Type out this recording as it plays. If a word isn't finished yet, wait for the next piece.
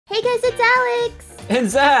Hey guys, it's Alex. And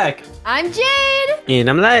Zach. I'm Jade. And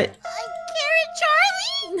I'm Light.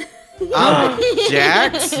 I'm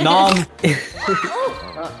Jax. Nom.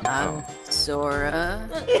 I'm Sora.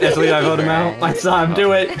 That's what I voted him out. I saw him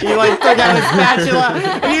do it. He like took out his spatula.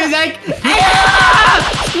 And he was like,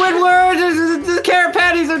 ah! Squidward, the carrot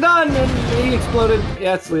patties are done. And he exploded.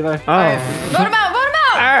 Yeah, it's Levi. Oh. Right. Vote him out. Vote him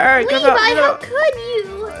out. All right, Levi, how could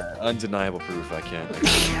you? Undeniable proof. I can't.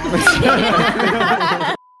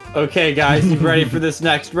 Okay, guys, you ready for this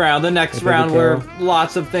next round? The next round where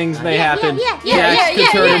lots of things may happen. Jax could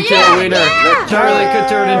turn into a winner. Charlie could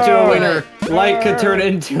turn into a winner. Light could turn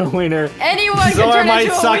into a winner. Anyone could Zora turn might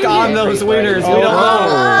into a suck winner. on those winners. We don't know.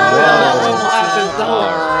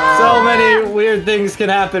 So many weird things can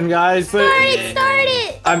happen, guys. But Start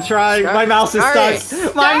it. I'm trying. My mouse is stuck.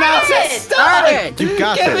 My mouse is stuck. You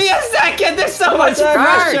got Give me a this. second. There's so much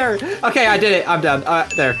pressure. Okay, I did it. I'm done.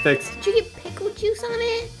 There, fixed. Did you get pickle juice on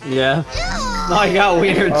it? Yeah. No, I got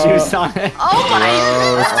wiener juice on it. Oh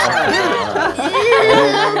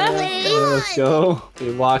Let's go.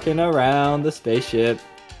 We're walking around the spaceship,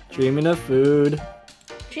 dreaming of food.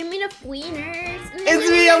 Dreaming of wieners. It's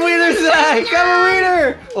me, I'm Wiener Zach! I'm a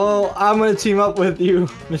wiener! Well, I'm gonna team up with you,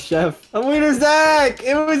 Miss Chef. I'm Wiener Zach!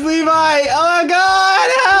 It was Levi! Oh my god!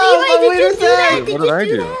 Help! Levi, I'm did Wiener you do Zach! that? What did I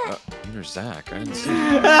do? Wiener Zach. I didn't see.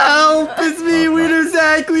 Help! It's me, Wiener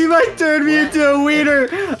Zach! Levi turned me into a wiener!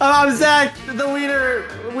 I'm Zach, the wiener.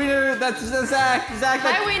 Wiener, that's Zach. Zach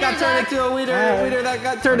Hi, Wiener got turned Zach. into a wiener. Wiener that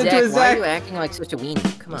got turned Zach, into a why are Zach. you acting like such a weenie?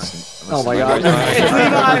 Come on. Oh my god. It's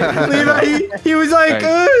Levi. Levi, he was like,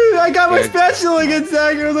 I got my spatula against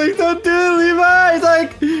Zach. And I was like, don't do it, Levi. He's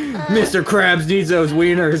like, Mr. Krabs needs those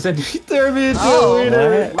wieners. And he turned me into a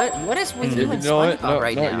wiener. What is with you and You know what? SpongeBob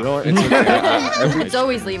right now? You know what? It's okay. It's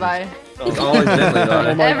always Levi. It's always been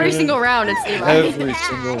Levi. Every single round, it's Levi. Every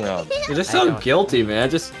single round. You're just so guilty,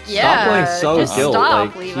 man. Just Yeah, stop playing so just guilt. stop,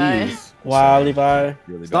 Like, Levi. jeez. Wow, Levi.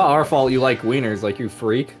 Really It's not our fault you like wieners, like you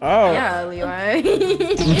freak. Oh. Yeah, Levi.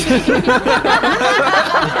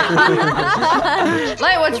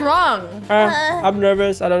 Light, what's wrong? I'm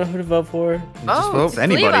nervous. I don't know who to vote for. Oh, vote for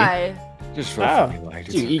anybody. Levi. Just Oh. vote for me, like.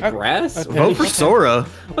 Do you eat grass? Vote for Sora.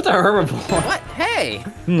 What's a herbivore? what? Hey!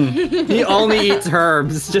 He only eats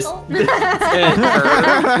herbs. Just that's it.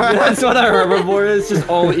 That's what a herbivore is. Just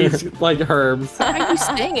only eats like herbs. Why are you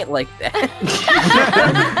saying it like that?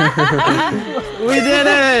 We did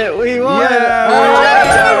it! We won! Yeah, Oh, we won.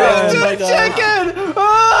 it's a chicken!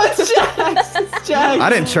 Oh, it's Jax! It's Jax! I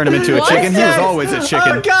didn't turn him into a What? chicken. He was Jax. always a Oh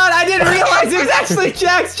chicken. god, I didn't realize it was actually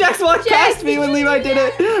Jax! Jax walked past me when Levi did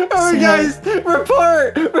it! Oh guys,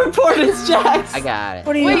 report! Report, it's Jax! I got it.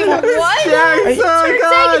 What are you? Wait, what? It's Jax! Oh Turn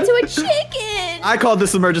Zach god! into a chicken. I called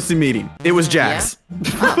this emergency meeting. It was Jax.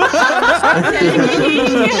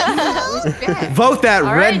 Vote that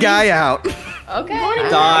red Alrighty. guy out. Okay.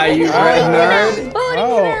 Die, you red nerd!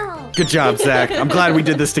 Oh. Good job, Zach. I'm glad we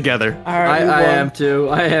did this together. All right, I am too.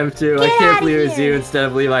 I am too. I Get can't outta believe it was here. you instead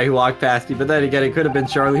of Levi who walked past me. But then again, it could have been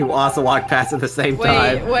Charlie who also walked past at the same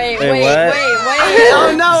time. Wait, Wait, what?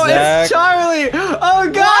 Oh no, Zach. it's Charlie! Oh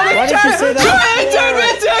god, Why it's did you Charlie! say that? Charlie turned me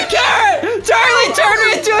into a carrot! Charlie turned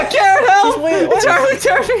me into a carrot! Help! Wait, what? Charlie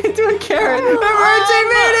turned me into a carrot! Emergency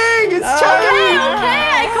meeting! It's Okay, Charlie!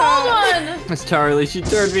 okay, I called one. It's Charlie. She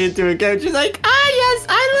turned me into a carrot. She's like, yes,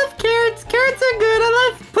 I love carrots. Carrots are good. I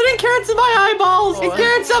love putting carrots in my eyeballs and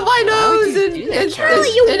carrots up my nose. would you do that, Charlie,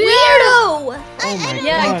 you weirdo.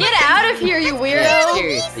 Yeah, get out of here, you weirdo.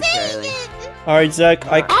 Seriously, Charlie. All right, Zach.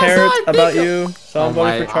 I cared I about think- you, so I'm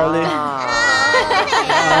voting for Charlie.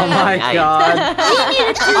 Oh my god.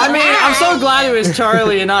 I mean, I'm so glad it was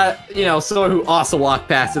Charlie and not, Sora who also walked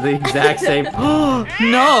past at the exact same. No!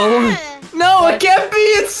 No, it can't be!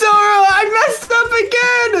 It's Sora! I messed up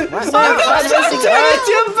again! Oh no, Sora turned me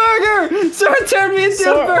into a burger! Sora turned me into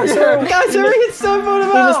a burger! Sora. Guys, hurry and stop voting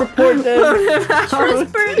him Let's out! report them. Vote him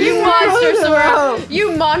out! You monster, Vote him Sora. out.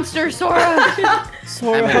 You monster, Sora.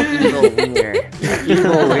 I'm an evil wiener.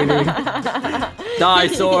 Evil wiener. Die,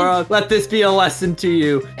 Sora! Let this be a lesson to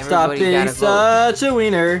you. Stop Everybody being gotta vote. such a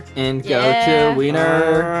wiener and go Yeah. to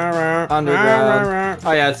Wiener Underground.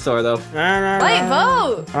 Oh yeah, it's Sora though. Wait,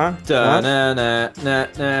 vote. Huh?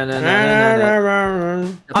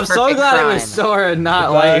 I'm so perfect glad it crime. was Sora and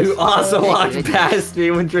not like who also walked past me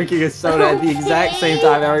when drinking a soda at the exact same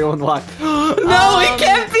time everyone walked. No, it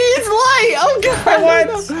can't be! It's Light! Oh god! What?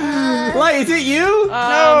 Light, is it you?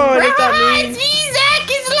 No, it's not me. It's me, Zach!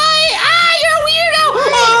 It's Light! Ah, you're a weirdo!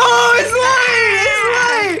 Oh, it's Light! It's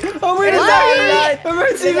Light! Oh, wait, it's Light! not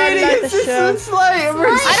emergency They got meeting! Light It's the just show. it's Light!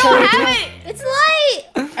 Emergency I don't have it. It's light.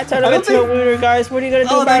 I turned him I don't into a wiener, guys. What are you gonna do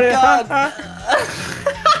Oh, about thank it? God. Huh?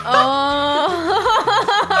 Oh.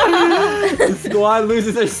 squad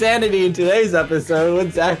loses their sanity in today's episode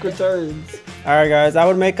when Zach returns. Alright, guys. I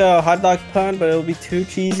would make a hot dog pun, but it would be too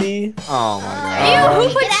cheesy. Oh my Ew, god.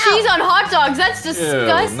 who puts cheese on hot dogs? That's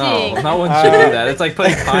disgusting. No one should do that. It's like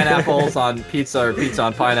putting pineapples on pizza or pizza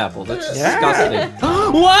on pineapple. That's disgusting.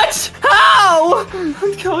 What? How? I'm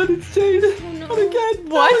going, it's Jade. What again?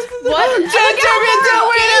 What? What? Jade turned me into a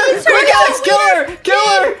wiener! Quick, Alex, kill her! Kill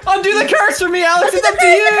her! Undo the curse for me, Alex! It's up to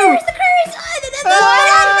you!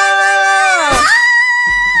 Ah!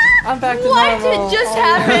 I'm back to What normal. did just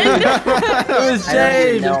happen? It was I don't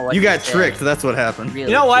even Jade. know what You to got say. tricked. That's what happened.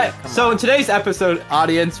 Really You know what? cute. Come So on. in today's episode,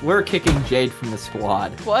 audience, we're kicking Jade from the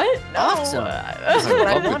squad. What? No. Awesome. This is what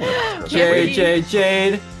I wanted. Jade, Jade,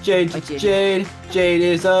 Jade, Jade, Jade. Jade, Jade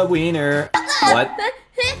is a wiener. What?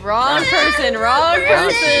 Wrong person. Wrong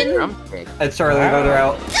person. Drumstick. That's Charlie, vote her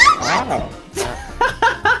out. Wow.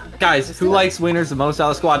 Guys, who likes wieners the most out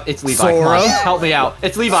of the squad? It's Levi. Come Sora. on, help me out.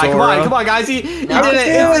 It's Levi. Come Sora. on, guys. He did No. it.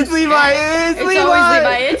 It's Levi. It's It's Levi. always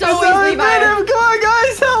Levi. It's always Levi. Venom. Come on,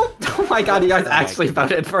 guys, help. Oh my god, you guys actually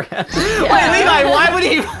voted for him. Wait, Levi, why would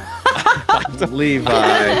he? Levi.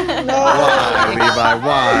 Why, Levi?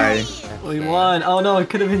 Why? We won. Oh no,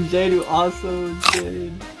 it could have been Jade who also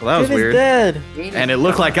did. Well, that was Jade is weird. dead. And it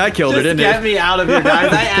looked like I killed it, Just didn't get it? me out of here,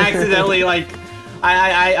 guys. I accidentally, I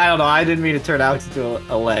don't know. I didn't mean to turn Alex into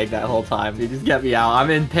a leg that whole time. You just get me out.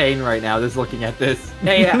 I'm in pain right now just looking at this.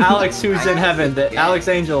 Hey, Alex, who's in heaven? Alex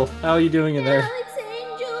Angel, how are you doing in there? Alex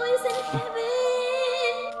Angel is in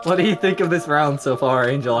heaven. What do you think of this round so far,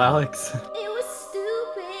 Angel Alex? It was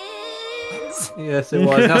stupid. Yes, it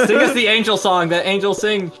was. Now sing us the Angel song that Angel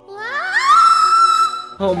sings.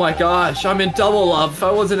 Oh my gosh, I'm in double love. If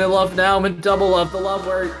I wasn't in love now, I'm in double love. The love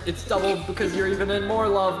where it's double because you're even in more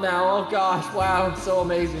love now. Oh gosh, wow, it's so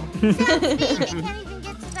amazing. Can't even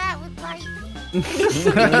get to that with light.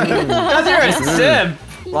 Because you're a simp!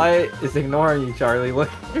 Light is ignoring you, Charlie. Look,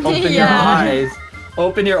 open your Yeah. eyes.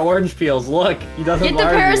 Open your orange peels. Look, he doesn't Get the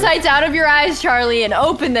love you. parasites out of your eyes, Charlie, and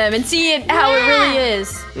open them and see it how it really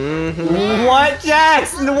is. What,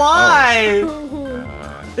 Jackson? Why?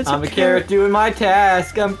 It's I'm a carrot doing my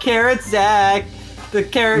task. I'm Carrot Zach. The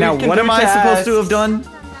carrot. Now, who can what do am I supposed to have tasks.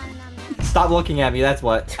 done? Stop looking at me. That's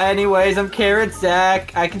what. Anyways, I'm Carrot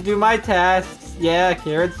Zach. I can do my tasks. Yeah,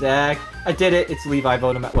 Carrot Zach. I did it. It's Levi.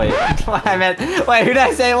 Vote him out. Wait. I meant. Wait. Who did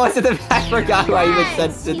I say it was? I forgot who I even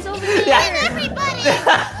said. He's over there. Yeah. Everybody!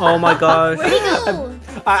 Oh my gosh. Where'd he go?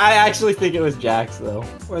 I actually think it was Jax though.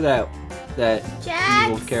 Where'd that Jax.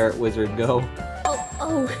 evil carrot wizard go?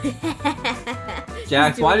 Oh.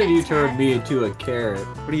 Jax, He's why doing did you that turn task. me into a carrot?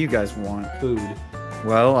 What do you guys want? Food.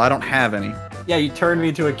 Well, I don't have any. Yeah, you turned me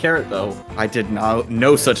into a carrot though. I did not.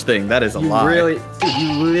 No such thing. That is a You lie. really, dude,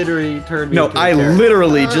 you literally turned me No, into a I carrot.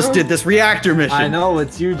 literally just did this reactor mission. I know,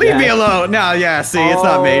 it's you, Jax. Leave me alone. No, yeah, see, it's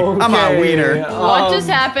not me. I'm a Okay, wiener. What just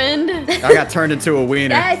happened? I got turned into a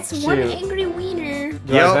wiener. That's one Shoot. angry wiener.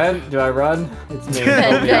 Do I Yep. vent? Do I run? It's me. Vote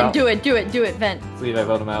Vent, me vent, out. do it, vent. Leave, I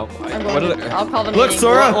vote him out. I'm going to, I'll call the Look, meeting.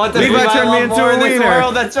 Sora. What does Levi Levi turned me love into more a in this wiener.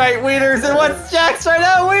 world? That's right, wieners. And what's Jax right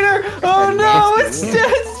now, wiener? Oh no, it's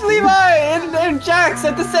Levi and Jax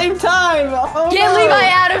at the same time. Oh, Get no. Levi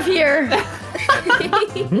out of here!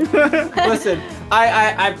 Listen,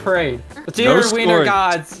 I prayed. Dear No wiener scoring.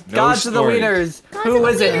 gods, No gods of the scoring. wieners. Gods Who of the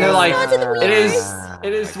is it? And they're wieners, like, gods of the it is. wieners.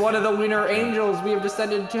 It is one of the wiener angels. We have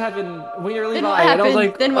descended to heaven. Wiener Levi. what And I was happened?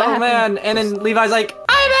 like, Then what oh happened? man. And then Levi's like,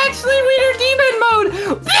 I'm actually wiener demon mode.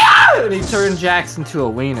 Yeah! And he turned Jax into a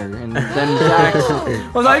wiener. And then Jax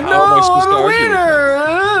was like, How no, am I supposed I'm to a argue?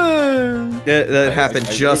 wiener. That happened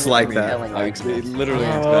just like that. It literally,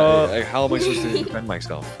 how am I supposed to defend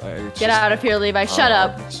myself? Get out of here, Levi. Shut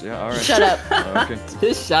up. Yeah, all right. Shut up. Okay.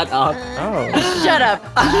 Just shut up. Oh. Shut up.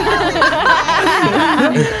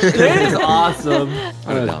 It is awesome.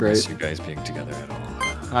 I That did was not miss great. you guys being together at all.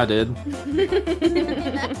 I did.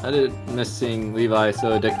 I didn't miss seeing Levi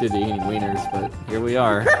so addicted to eating wieners, but here we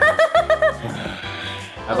are.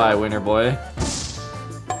 Bye-bye, wiener boy.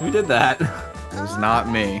 Who did that? It was not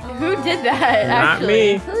me. Who did that, Not actually?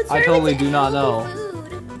 me. Who I turned totally into do not know. food?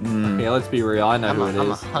 Okay, let's be real. I know I'm who a, it I'm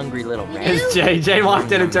a is. hungry little man. It's Jay. Jay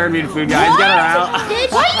walked in and turned me into food, guys. Get her out. Did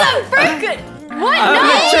What you? the frick? What? I'm No!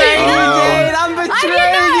 betraying you, Oh. Jade. I'm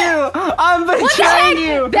betraying you. I'm What the betraying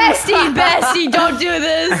heck? you. Bestie, don't do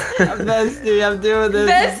this. Bestie, I'm doing this.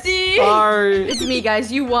 Bestie. Sorry. It's me,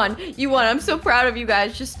 guys. You won. I'm so proud of you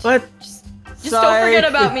guys. Just What? don't forget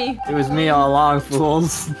about me. It was me all along,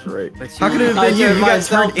 fools. Great. How could it have been you? You got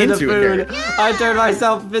turned into food. it. I turned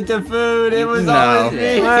myself into food. It was No. always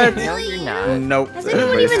me. What? No, you're not. Nope. Has anyone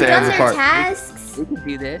Everybody even done stands their apart. tasks? We can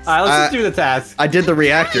do this. Alright, let's just do the task. I did the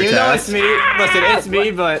reactor You know task. it's me. Listen, it's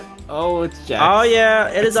me, but Oh, it's Jax. Oh yeah,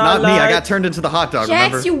 it is It's not me. I online. got turned into the hot dog. Jax,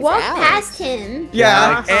 Remember? you walked Alex. past him.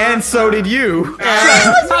 Yeah, and so did you.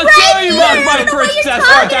 How dare you mock my I don't know what princess? you're Oh,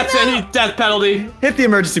 talking that's a death penalty. Hit the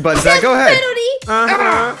emergency button, Zach. Go ahead. Penalty.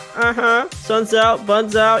 Sun's out,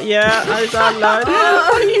 buns out. Yeah, it's online.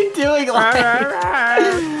 What are you doing,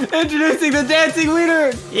 Light? Introducing the dancing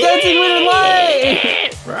wiener. Dancing wiener Light.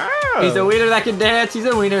 He's a wiener that can dance. He's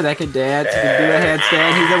a wiener that can dance. He can do a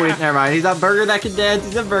handstand. He's a wiener. Never mind. He's a burger that can dance.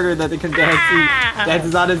 He's a burger that can dance. He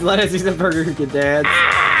dances on his lettuce. He's a burger who can dance.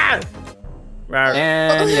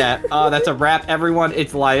 And yeah, that's a wrap, everyone.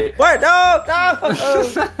 It's Light. What? No!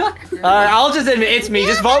 I'll just admit it's me.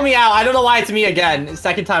 Just vote me out. I don't know why it's me again.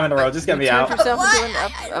 Second time in a row. Just get me out. Yourself What?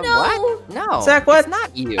 into a No. what? No. Zach, what? It's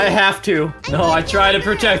not you. I have to. No, I try to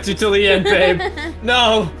protect you till the end, babe.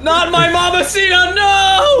 No, not my Mamacita,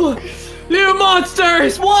 no! You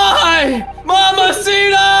monsters, why?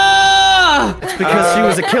 Mamacita! It's because she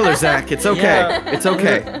was a killer, Zach. It's okay. Yeah. It's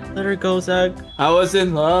okay. Let her go, Zach. I was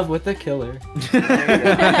in love with the killer.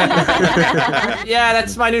 Yeah,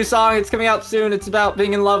 that's my new song. It's coming out soon. It's about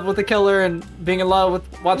being in love with the killer and being in love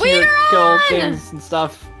with watching her kill things and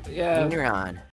stuff. Yeah. You're on.